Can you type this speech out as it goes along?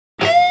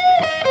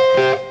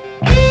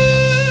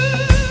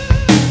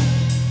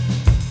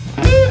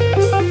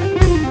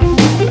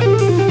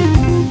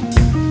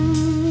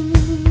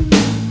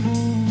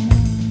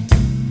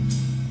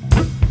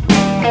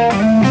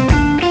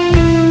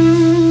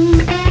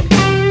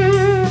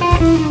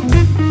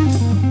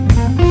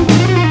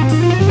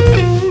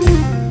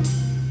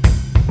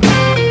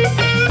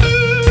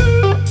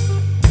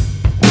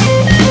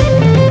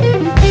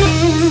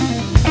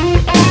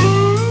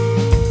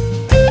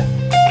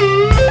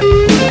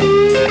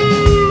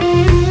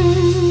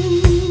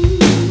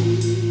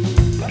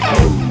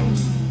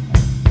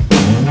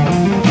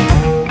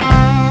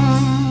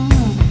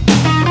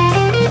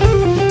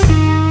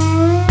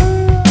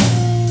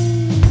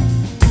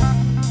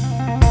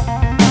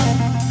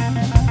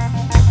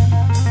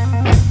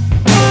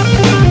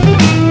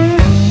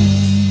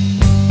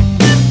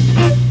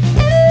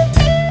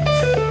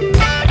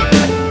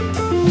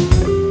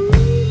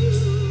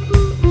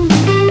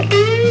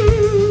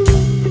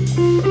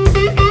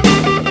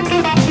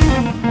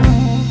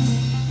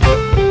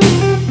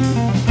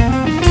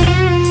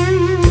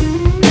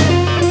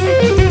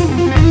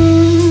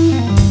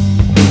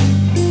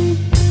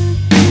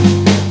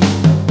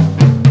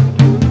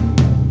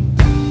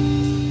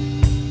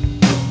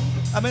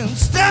I've been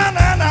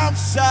standing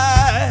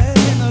outside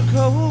in the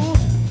cold.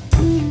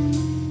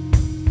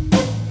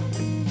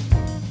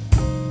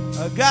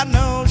 I got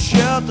no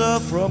shelter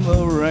from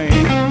the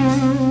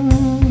rain.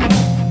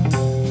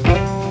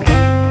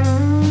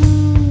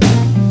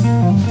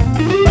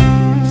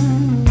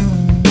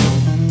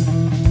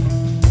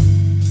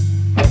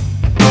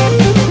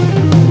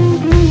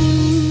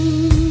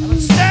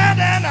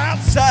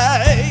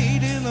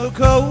 Outside in the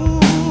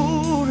cold,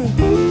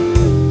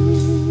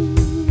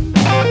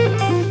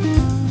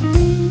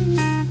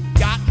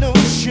 got no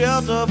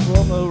shelter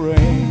from the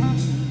rain.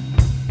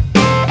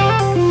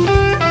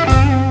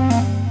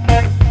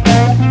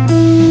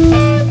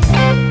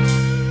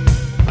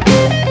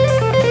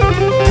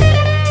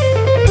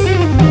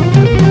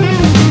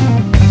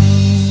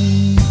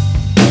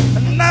 I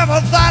never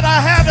thought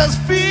I had this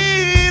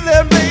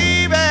feeling, baby.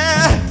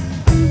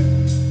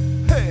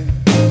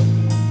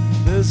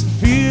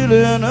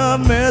 Feeling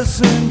of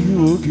missing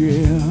you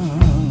again,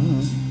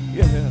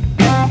 yeah.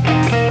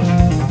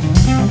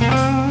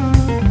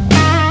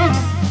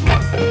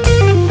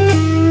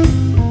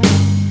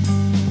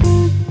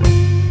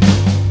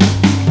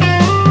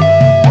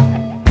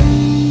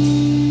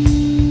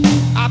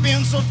 I've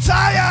been so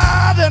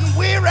tired and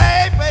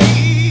weary,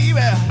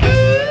 baby.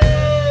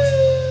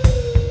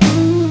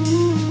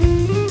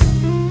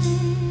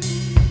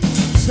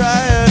 So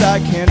tired I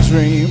can't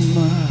dream.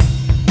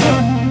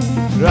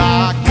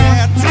 I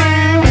can't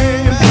dream,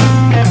 baby.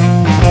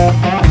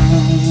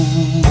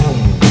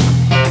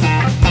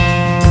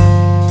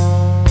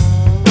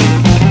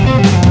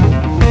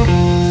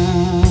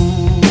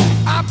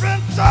 I've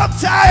been so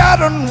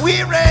tired and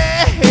weary.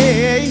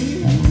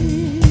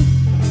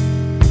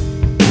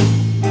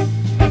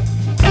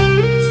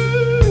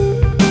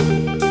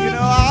 You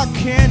know, I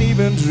can't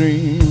even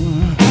dream.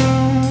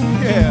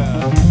 Yeah.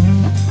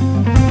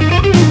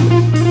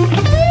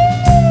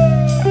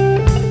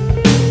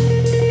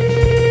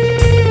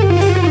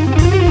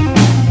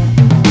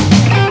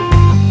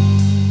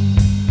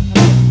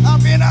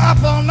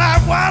 All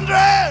night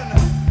wondering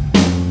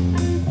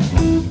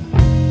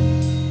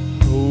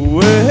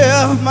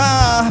where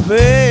my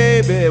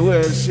baby,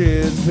 where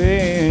she's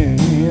been.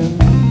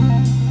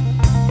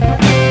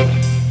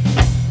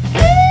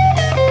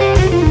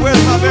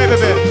 Where's my baby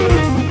been?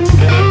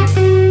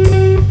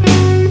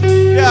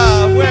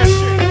 Yeah, where's she?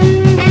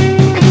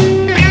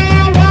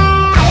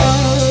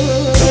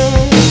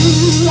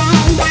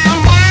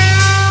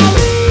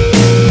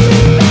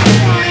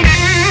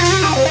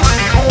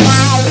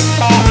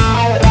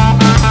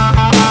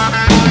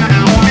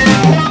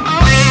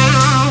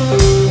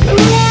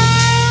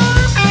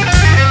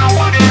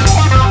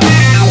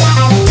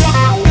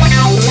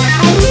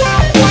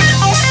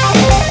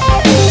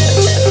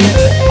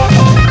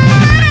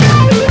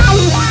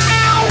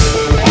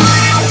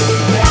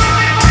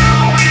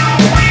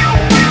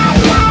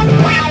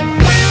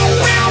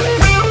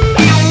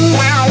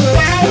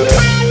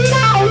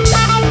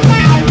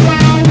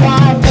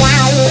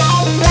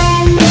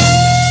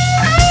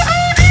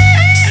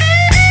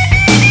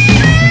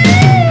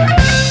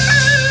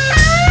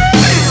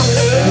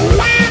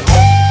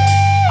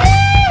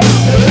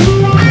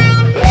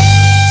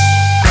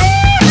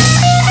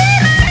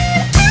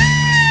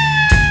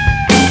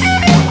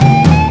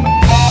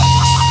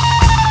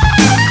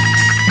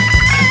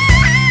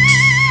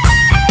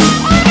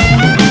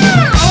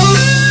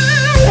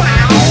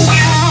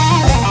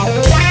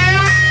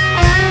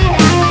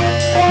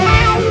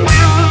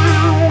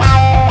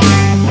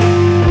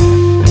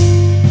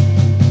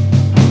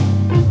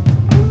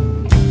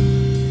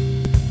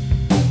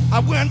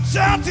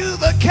 Down to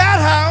the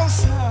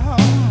Cat-House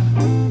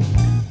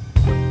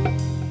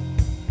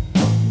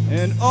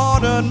and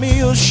ordered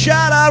me a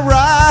shot of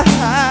rye.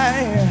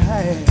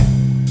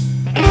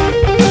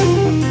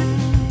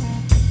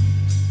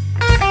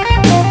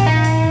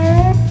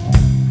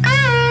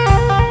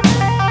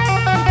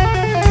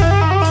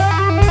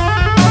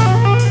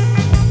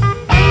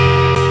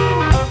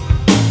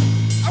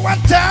 I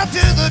went down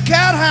to the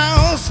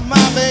Cat-House,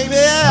 my baby.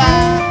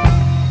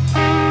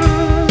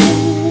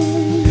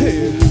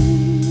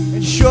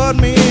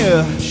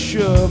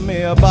 Showed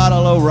me a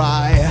bottle of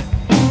rye.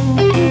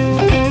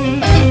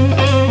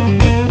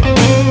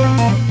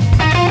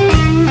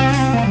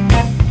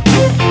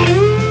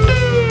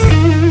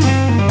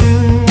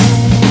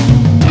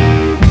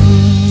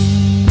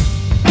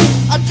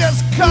 I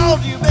just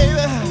called you, baby,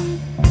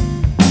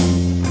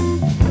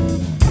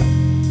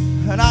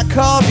 and I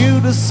called you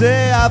to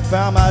say I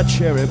found my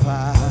cherry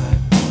pie.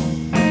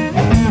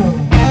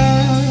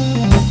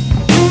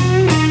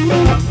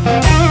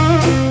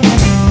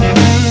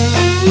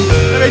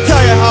 Let me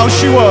tell you how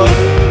she was.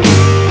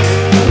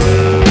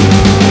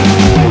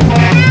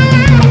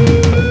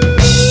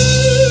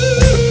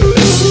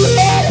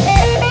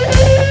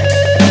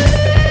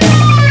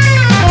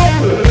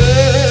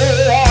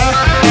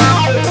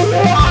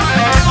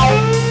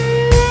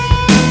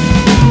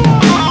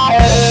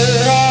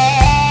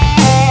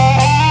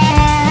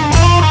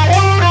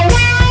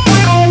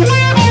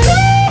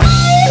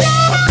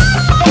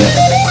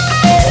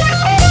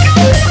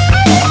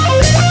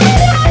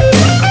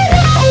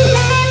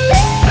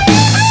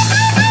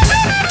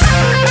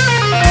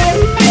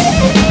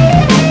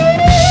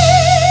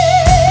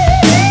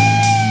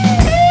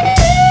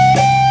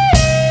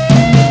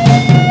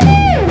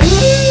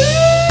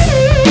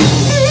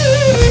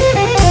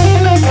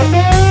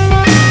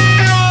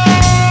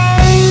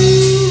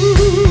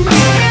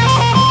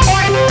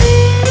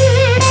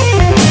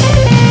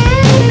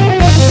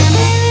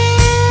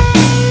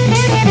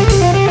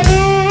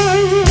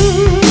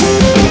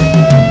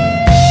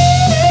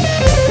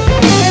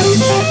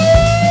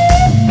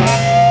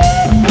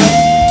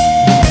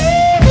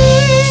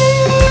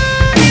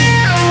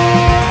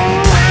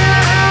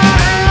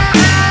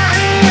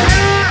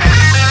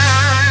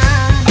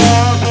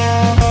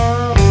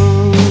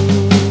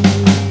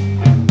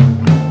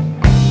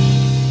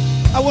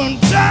 I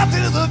went down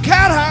to the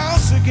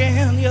Cat-House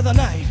again the other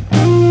night.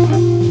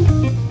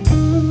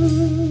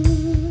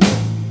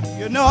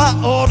 You know I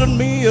ordered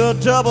me a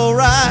double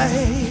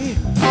rye.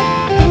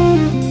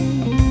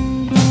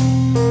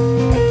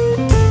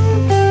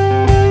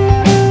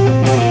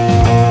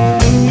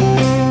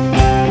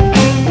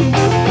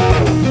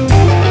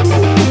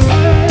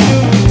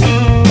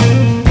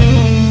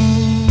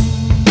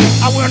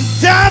 I went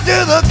down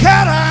to the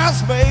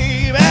Cat-House,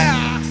 baby.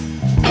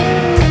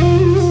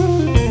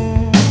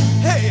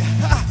 Hey,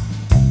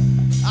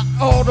 I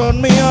ordered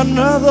me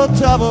another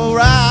double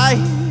rye.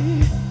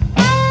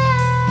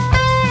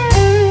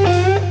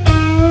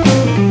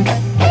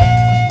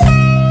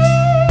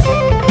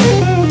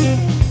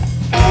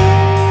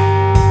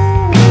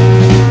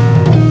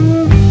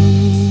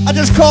 I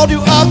just called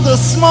you up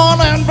this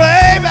morning,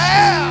 baby,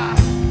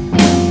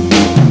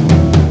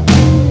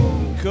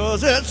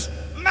 'cause it's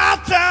my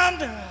time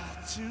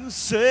to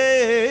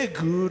say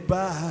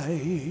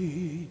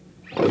goodbye.